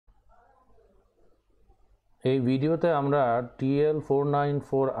এই ভিডিওতে আমরা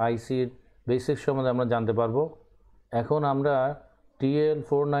TL494 আইসির বেসিক্স সম্বন্ধে আমরা জানতে পারবো। এখন আমরা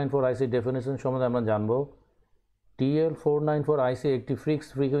TL494 আইসি ডেফিনেশন সম্বন্ধে আমরা জানবো। TL494 আইসি একটি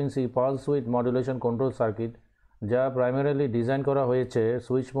fixed frequency pulse with modulation control circuit, যা প্রাইমারিলি ডিজাইন করা হয়েছে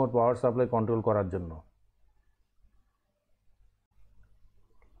switch mode power supply control করার জন্য।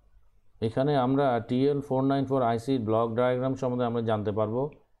 এখানে আমরা TL494 আইসির ব্লক ডায়াগ্রাম সম্বন্ধে আমরা জানতে পারবো।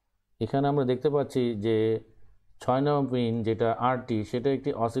 এখানে আমরা দেখতে পাচ্ছি যে 6 নম্বর পিন যেটা আরটি, সেটা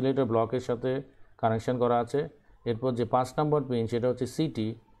একটি অসিলেটর ব্লকের সাথে কানেকশন করা আছে। এরপর যে 5 নম্বর পিন সেটা হচ্ছে সিটি,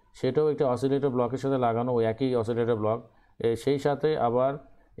 সেটাও একটি অসিলেটর ব্লকের সাথে লাগানো, ওই একই অসিলেটর ব্লক। সেই সাথে আবার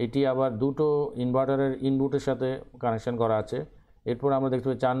এটি আবার দুটো ইনভার্টারের ইনপুটের সাথে কানেকশন করা আছে। এরপর আমরা দেখতে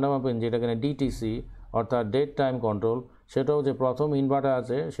পাই 4 নম্বর পিন যেটা কিনা ডিটিসি অর্থাৎ ডেড টাইম কন্ট্রোল, সেটাও যে প্রথম ইনভার্টার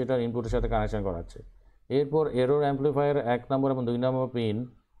আছে সেটার ইনপুটের সাথে কানেকশন করা আছে। এরপর এরর অ্যাম্পলিফায়ার 1 নম্বর এবং 2 নম্বর পিন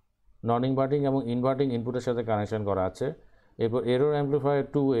নন ইনভার্টিং এবং ইনভার্টিং ইনপুটের সাথে কানেকশন করা আছে। এরপর এরর অ্যাম্পলিফায়ার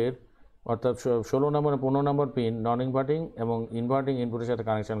 2 এর অর্থাৎ 16 নম্বর 15 নম্বর পিন নন ইনভার্টিং এবং ইনভার্টিং ইনপুটের সাথে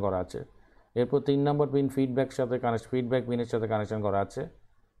কানেকশন করা আছে। এরপর 3 নম্বর পিন ফিডব্যাক পিনের সাথে কানেকশন করা আছে।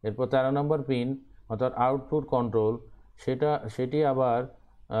 এরপর 13 নম্বর পিন অর্থাৎ আউটপুট কন্ট্রোল, সেটি আবার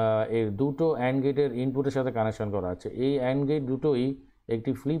এর দুটো অ্যান্ড গেটের ইনপুটের সাথে কানেকশন করা আছে। এই অ্যান্ড গেট দুটোই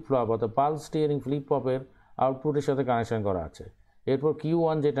একটি ফ্লিপ ফ্লপ অর্থাৎ পালস স্টিয়ারিং ফ্লিপ ফ্লপের আউটপুটের সাথে কানেকশন করা আছে। এরপর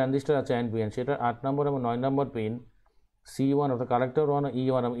Q1 যে ট্রানজিস্টার আছে NPN, সেটা 8 নম্বর এবং 9 নম্বর পিন C1 অর্থাৎ কালেক্টর 1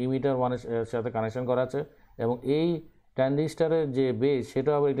 E1 এবং ইমিটার 1 এর সাথে কানেকশন করা আছে। এবং এই ট্রানজিস্টারের যে বেস,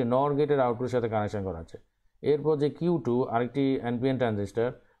 সেটা আবার একটি নর গেটের আউটপুটের সাথে কানেকশন করা আছে। এরপর যে Q2 আরেকটি NPN ট্রানজিস্টার,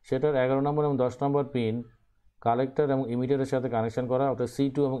 সেটার 11 নম্বর এবং 10 নম্বর পিন কালেক্টর এবং ইমিটারের সাথে কানেকশন করা, অর্থাৎ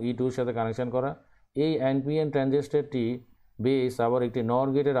C2 এবং E2 এর সাথে কানেকশন করা। এই NPN ট্রানজিস্টারটি বেস আবার একটি নর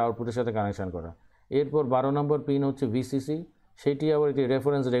গেটের আউটপুটের সাথে কানেকশন করা। এরপর 12 নম্বর পিন হচ্ছে VCC, সেটি আবার একটি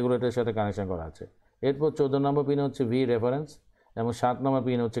রেফারেন্স রেগুলেটরের সাথে কানেকশন করা আছে। এরপর 14 নম্বর পিন হচ্ছে V রেফারেন্স এবং 7 নম্বর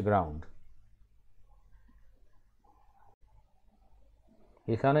পিন হচ্ছে গ্রাউন্ড।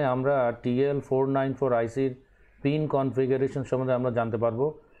 এখানে আমরা TL494 আইসির পিন কনফিগারেশন সম্বন্ধে আমরা জানতে পারবো।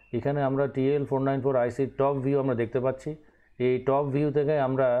 এখানে আমরা TL494 আইসির টপ ভিউ আমরা দেখতে পাচ্ছি। এই টপ ভিউ থেকে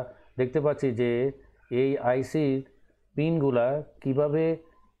আমরা দেখতে পাচ্ছি যে এই আইসির পিনগুলা কিভাবে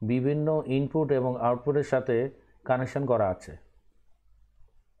বিভিন্ন ইনপুট এবং আউটপুটের সাথে কানেকশন করা আছে।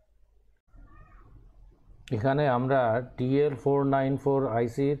 এখানে আমরা TL494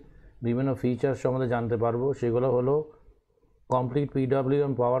 আইসির বিভিন্ন ফিচার সম্বন্ধে জানতে পারবো। সেগুলো হলো complete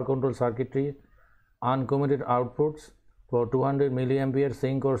PWM power control circuitry, uncommitted outputs for 200 milliampere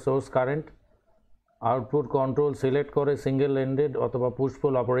sync or source current, output control select করে সিঙ্গেল এন্ডেড অথবা push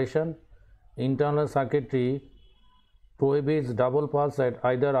pool operation, internal circuitry prohibits double pulse at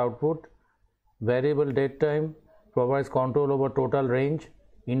either output, variable dead time provides control over total range,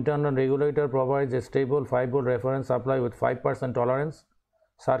 internal regulator provides a stable 5-volt reference supply with 5% tolerance,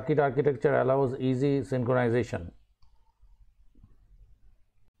 circuit architecture allows easy synchronization.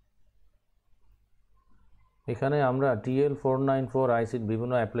 এখানে আমরা TL494 আইসির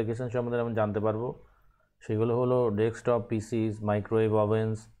বিভিন্ন application সম্বন্ধে আমরা জানতে পারবো। সেগুলো হলো ডেস্কটপ PCs, মাইক্রোওয়েভ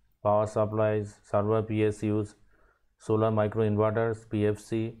ওভেন্স, পাওয়ার supplies, server PSUs, solar micro ইনভার্টার্স PFC,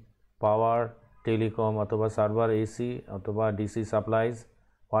 পাওয়ার টেলিকম অথবা সার্ভার AC অথবা DC supplies,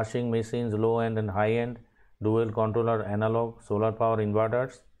 washing machines low and and high end, dual controller analogue, solar power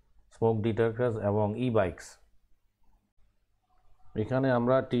ইনভার্টার্স, smoke detectors এবং বাইকস। এখানে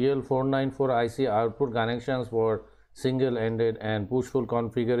আমরা TL494 IC output connections for single ended and পুশফুল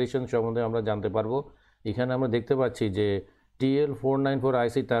configuration সম্বন্ধে আমরা জানতে পারবো। এখানে আমরা দেখতে পাচ্ছি যে TL494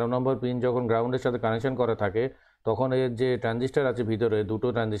 আইসি 13 নম্বর পিন যখন গ্রাউন্ডের সাথে কানেকশন করা থাকে, তখন এর যে ট্রানজিস্টার আছে ভিতরে দুটো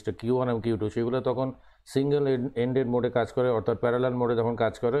ট্রানজিস্টার Q1 এবং Q2, সেগুলো তখন সিঙ্গেল এন্ডেড মোডে কাজ করে অর্থাৎ প্যারালাল মোডে তখন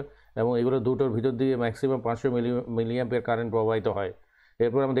কাজ করে এবং এগুলো দুটোর ভিতর দিয়ে ম্যাক্সিমাম 500 মিলিঅ্যাম্পিয়ার কারেন্ট প্রবাহিত হয়।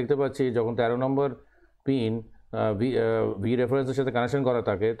 এরপর আমরা দেখতে পাচ্ছি যখন 13 নম্বর পিন V রেফারেন্সের সাথে কানেকশন করা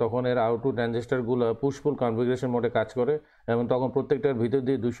থাকে, তখন এর আউটপুট ট্রানজিস্টারগুলো পুশফুল কনফিগারেশন মোডে কাজ করে এবং তখন প্রত্যেকটার ভিতর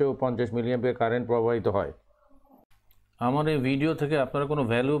দিয়ে 250 মিলিঅ্যাম্পিয়ার কারেন্ট প্রবাহিত হয়। আমার এই ভিডিও থেকে আপনারা কোনো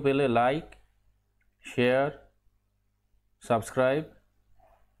ভ্যালু পেলে লাইক, শেয়ার, সাবস্ক্রাইব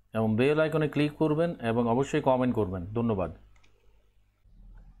এবং বেল আইকনে ক্লিক করবেন এবং অবশ্যই কমেন্ট করবেন। ধন্যবাদ।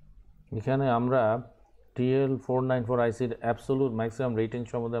 এখানে আমরা TL494 আইসির অ্যাবসোলুট ম্যাক্সিমাম রেটিং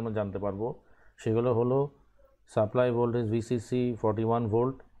সম্বন্ধে আমরা জানতে পারবো। সেগুলো হলো supply voltage VCC 41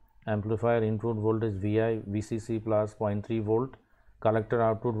 volt, amplifier input voltage VI VCC plus 0.3 volt, collector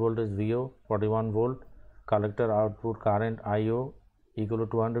output voltage VO 41 volt, collector output current IO equal to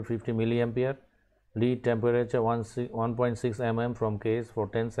 250 milliampere, lead temperature 1.6 mm from case for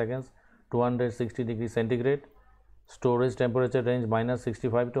 10 seconds, 260 degrees centigrade, storage temperature range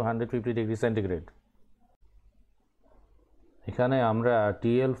 -65 to 150 degrees centigrade. এখানে আমরা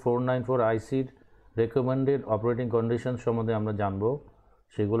TL494 আইসির recommended operating condition সম্বন্ধে আমরা জানব।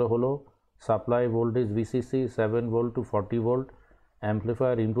 সেগুলো হলো supply voltage VCC 7 volt two 40 volt,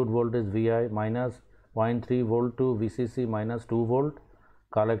 amplifier input voltage VI -0.3 volt two VCC -2 volt,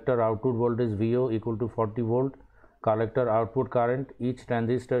 collector output voltage VO equal to 40 volt, collector output current each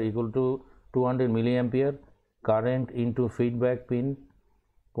transistor equal to 200 milliampere, current into feedback pin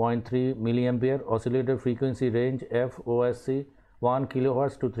 0.3 milliampere, oscillator frequency range FOSC 1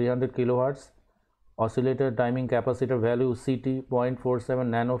 kilohertz to 300 kilohertz, oscillator timing capacitor value CT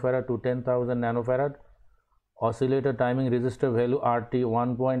 0.47 nanofarad to 10,000 nanofarad, oscillator timing resistor value RT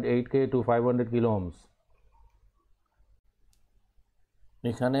 1.8K to 500 kilo ohms।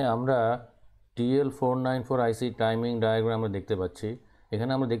 এখানে আমরা TL494 IC timing diagram আমরা দেখতে পাচ্ছি।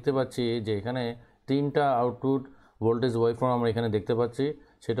 এখানে আমরা দেখতে পাচ্ছি যে এখানে তিনটা আউটপুট ভোল্টেজ ওয়েভফর্ম আমরা এখানে দেখতে পাচ্ছি।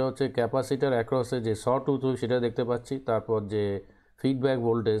 সেটা হচ্ছে ক্যাপাসিটার অ্যাক্রসে যে সটুথ সেটা দেখতে পাচ্ছি, তারপর যে ফিডব্যাক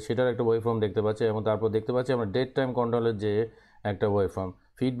ভোল্টেজ সেটার একটা ওয়েভফর্ম দেখতে পাচ্ছি, এবং তারপর দেখতে পাচ্ছি আমরা ডেড টাইম কন্ট্রোলের যে একটা ওয়েভফর্ম।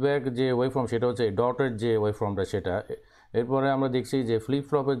 ফিডব্যাক যে ওয়েভফর্ম সেটা হচ্ছে ডটের যে ওয়েভফর্মটা সেটা। এরপরে আমরা দেখছি যে ফ্লিপ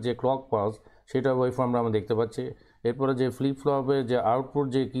ফ্লপের যে ক্লক পালস সেটা ওয়েভফর্মটা আমরা দেখতে পাচ্ছি। এরপরে যে ফ্লিপ ফ্লপের যে আউটপুট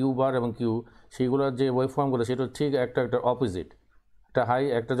যে কিউ বার এবং কিউ সেগুলোর যে ওয়েভফর্মগুলো সেটা ঠিক একটা অপোজিট, একটা হাই,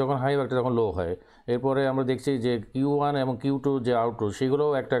 একটা যখন হাই একটা যখন লো হয়। এরপরে আমরা দেখছি যে Q1 এবং Q2 যে আউটপুট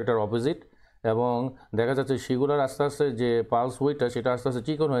সেগুলোও একটা অপোজিট, এবং দেখা যাচ্ছে সেগুলোর আস্তে আস্তে যে পালস উইডটা সেটা আস্তে আস্তে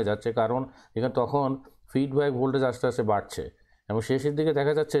চিকন হয়ে যাচ্ছে, কারণ এখানে তখন ফিডব্যাক ভোল্টেজ আস্তে আস্তে বাড়ছে। এবং শেষের দিকে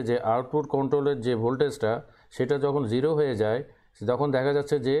দেখা যাচ্ছে যে আউটপুট কন্ট্রোলের যে ভোল্টেজটা সেটা যখন 0 হয়ে যায় তখন দেখা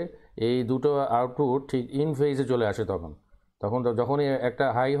যাচ্ছে যে এই দুটো আউটপুট ঠিক ইন ফেজে চলে আসে। যখনই একটা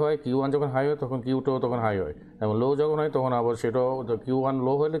হাই হয়, Q1 যখন হাই হয় তখন Q2 তখন হাই হয়, এবং লো যখন হয় তখন আবার সেটাও Q1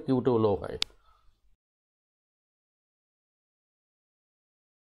 লো হলে Q2 লো হয়।